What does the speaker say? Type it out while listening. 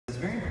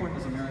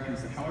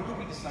is that however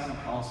we decide on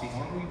policy,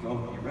 however we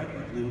vote, you're red or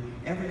blue,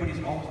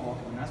 everybody's always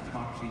welcome, and that's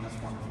democracy, and that's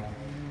wonderful.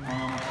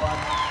 But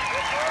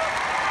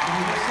when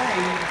we just say,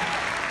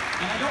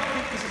 and I don't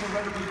think this is a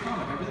red or blue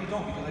comment, I really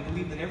don't, because I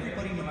believe that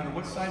everybody, no matter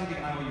what side of the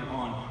aisle you're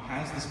on,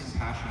 has this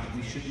compassion that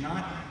we should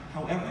not,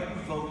 however you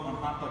vote on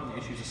hot button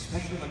issues,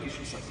 especially like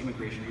issues like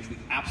immigration, which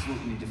we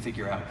absolutely need to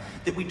figure out,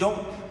 that we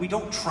don't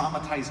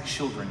traumatize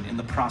children in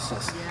the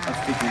process of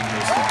figuring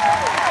those things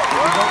out.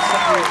 That we don't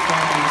separate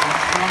families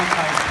and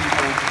traumatize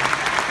people.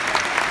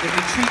 That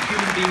we treat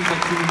human beings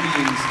like human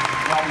beings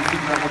while we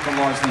figure out what the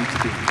laws need to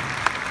be.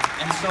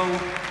 And so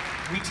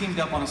we teamed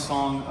up on a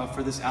song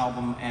for this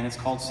album, and it's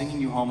called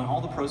Singing You Home, and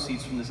all the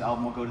proceeds from this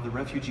album will go to the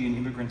Refugee and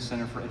Immigrant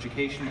Center for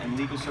Education and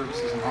Legal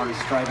Services and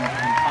Artists Striving to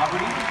End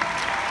Poverty.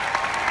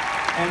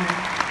 And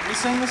we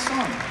sang this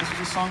song. This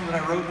was a song that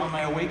I wrote on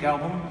my Awake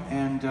album,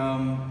 and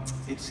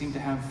it seemed to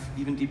have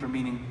even deeper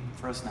meaning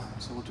for us now,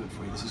 so we'll do it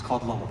for you. This is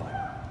called Lullaby.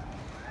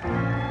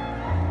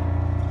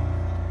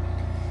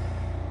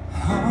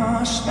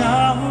 Hush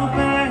now,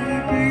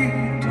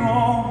 baby,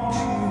 don't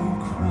you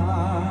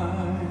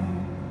cry.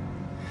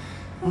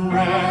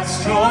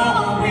 Rest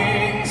your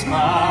wings,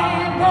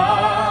 my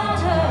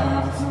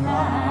butterfly.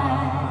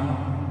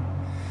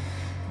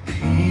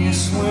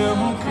 Peace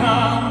will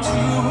come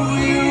to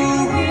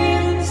you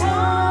in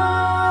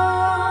time,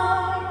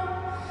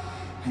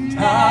 and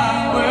I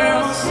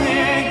will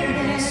sing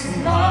this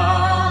lullaby.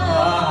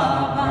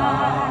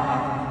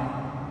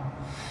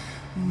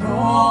 And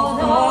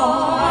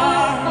although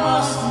I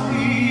must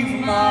leave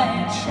my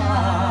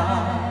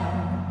child,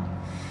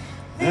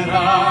 that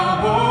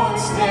I won't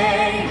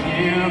stay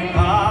here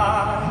by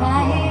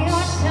your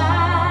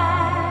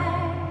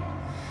side.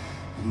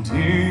 And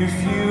if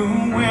you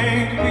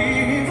wake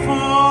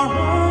before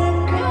I'm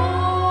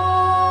gone,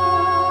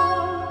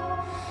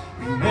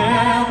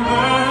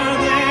 remember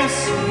this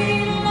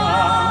sweet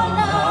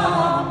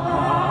lullaby.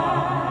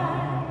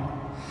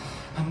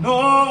 I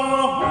know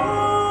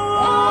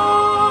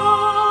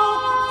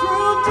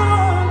through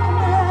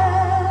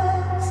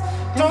darkness,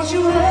 don't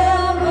you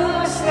ever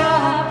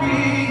stop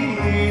believing.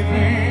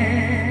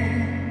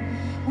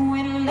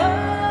 When love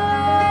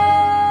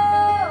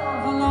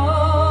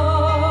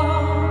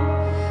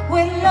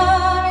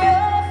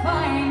you'll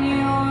find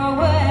your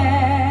way.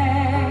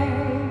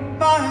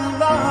 My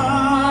love,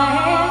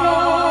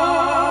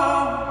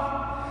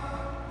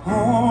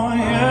 oh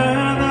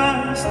yeah,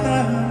 that's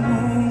that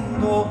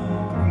mundo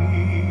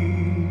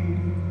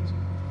breeze.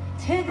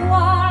 Te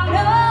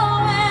guardo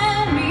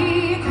en mi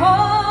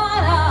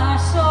corazón,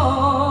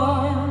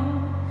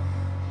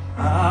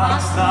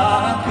 hasta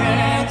que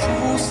tú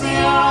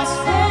seas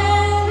feliz.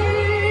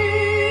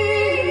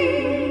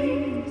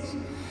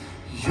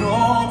 Yo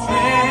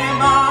te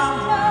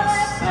mando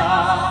esta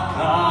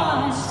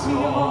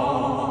canción.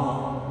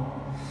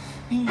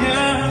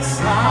 Yes,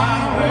 I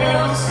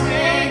will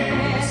sing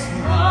this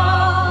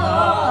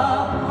lullaby.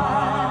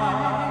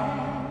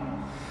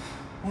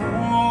 Oh,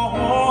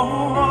 oh,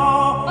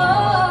 oh,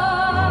 oh,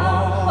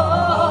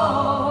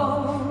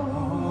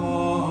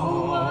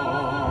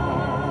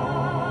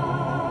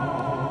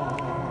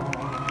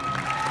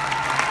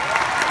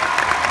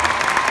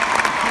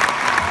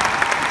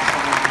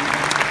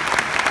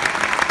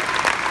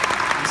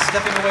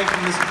 Stepping away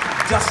from this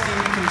dusty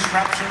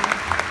contraption.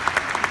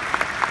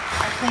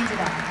 I cleaned it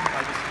up.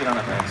 I just get on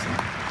up there.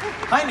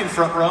 Hi, new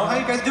front row. How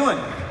you guys doing?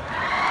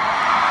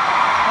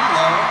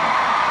 Hello.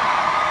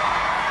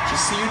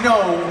 Just so you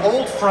know,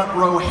 old front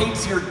row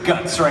hates your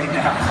guts right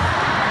now.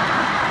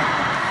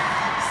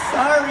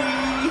 Sorry.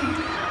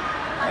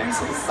 I'm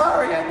so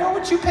sorry. I know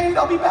what you paid.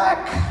 I'll be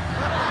back.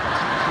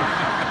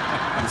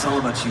 It's all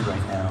about you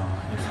right now.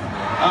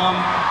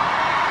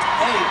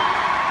 Hey,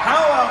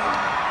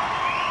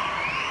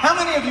 how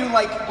many of you,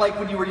 like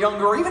when you were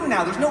younger, or even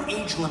now, there's no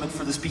age limit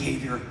for this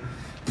behavior,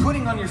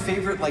 putting on your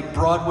favorite like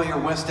Broadway or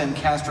West End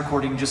cast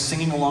recording, just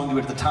singing along to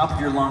it at the top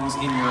of your lungs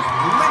in your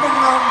living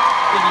room,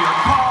 in your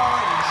car,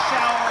 in your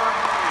shower?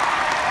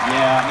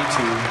 Yeah, me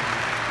too.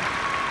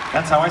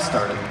 That's how I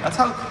started. That's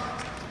how,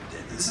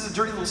 this is a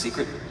dirty little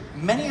secret.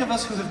 Many of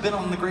us who have been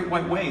on the Great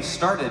White Way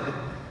started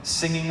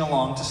singing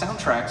along to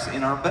soundtracks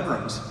in our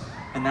bedrooms,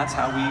 and that's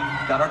how we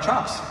got our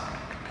chops.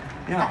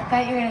 Yeah. I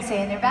thought you were going to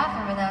say in their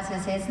bathroom, and I was going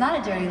to say it's not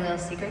a dirty little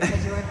secret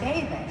because you were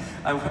bathing.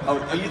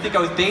 Oh, you think I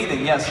was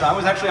bathing? Yes, I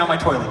was actually on my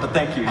toilet, but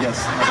thank you,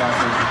 yes. In my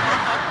bathroom.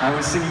 I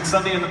was singing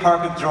Sunday in the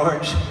Park with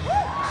George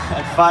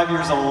at 5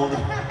 years old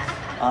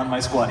on my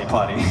squatty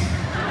potty.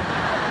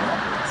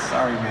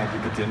 Sorry, Mandy,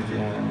 but didn't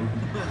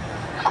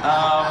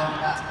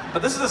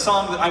but this is a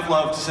song that I've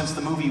loved since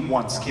the movie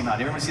Once came out.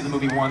 Everybody see the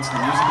movie Once, the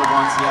musical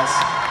Once? Yes.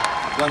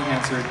 Glenn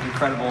Hansard,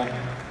 incredible.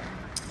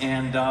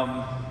 And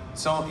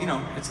so, you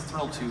know, it's a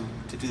thrill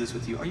to do this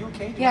with you. Are you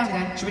okay? Yeah,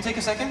 I'm good. Should we take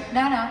a second?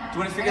 No, no. Do you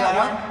want to figure that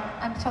out?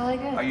 I'm totally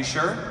good. Are you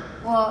sure?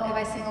 Well, if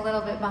I sing a little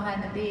bit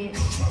behind the beat,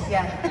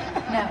 yeah.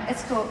 No,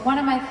 it's cool. One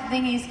of my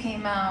thingies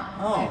came out,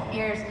 my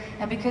ears,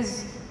 and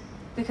because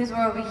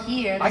we're over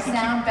here, the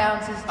sound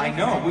bounces different. I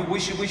know. We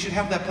should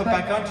have that put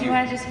back onto you. Do you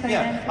want to just put it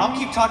in? I'll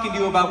keep talking to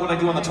you about what I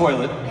do on the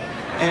toilet,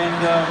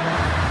 and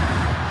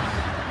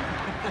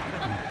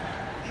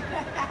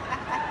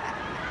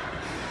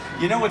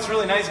You know what's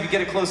really nice, if you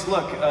get a close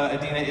look,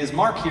 Idina, is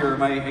Mark here,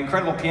 my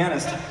incredible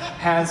pianist,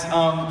 has,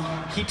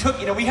 he took,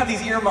 you know, we have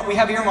ear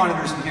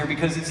monitors in here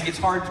because it's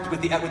hard with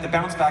the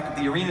bounce back of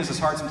the arenas, it's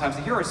hard sometimes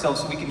to hear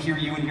ourselves, so we can hear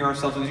you and hear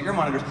ourselves with these ear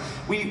monitors.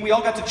 We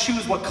all got to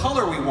choose what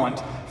color we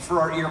want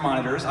for our ear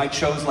monitors. I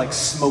chose like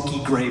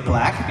smoky gray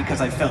black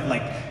because I felt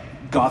like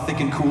gothic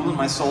and cool in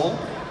my soul.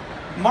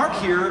 Mark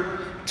here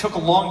took a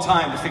long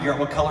time to figure out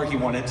what color he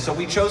wanted, so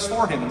we chose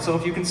for him. And so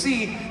if you can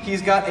see,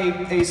 he's got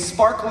a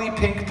sparkly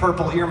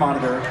pink-purple ear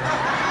monitor.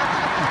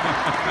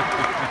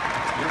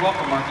 You're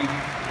welcome, Marky.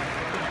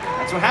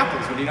 That's what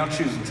happens when you don't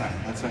choose in time.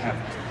 That's what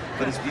happens.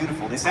 But it's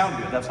beautiful. They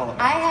sound good. That's all it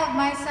matters. I have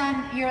my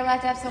son, you're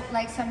allowed to have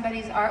like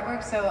somebody's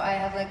artwork, so I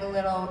have like a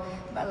little,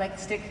 like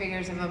stick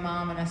figures of a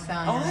mom and a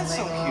son. Oh, that's and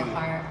so like a cute. little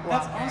heart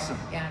That's walker. awesome.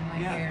 Yeah,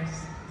 in my ears.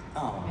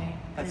 Oh, Okay.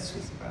 that's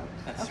sweet.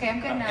 That's okay, I'm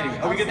good now. Anyway,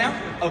 are we good now?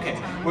 Okay,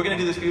 we're going to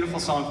do this beautiful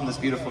song from this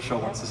beautiful show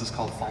once. This is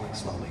called Falling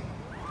Slowly.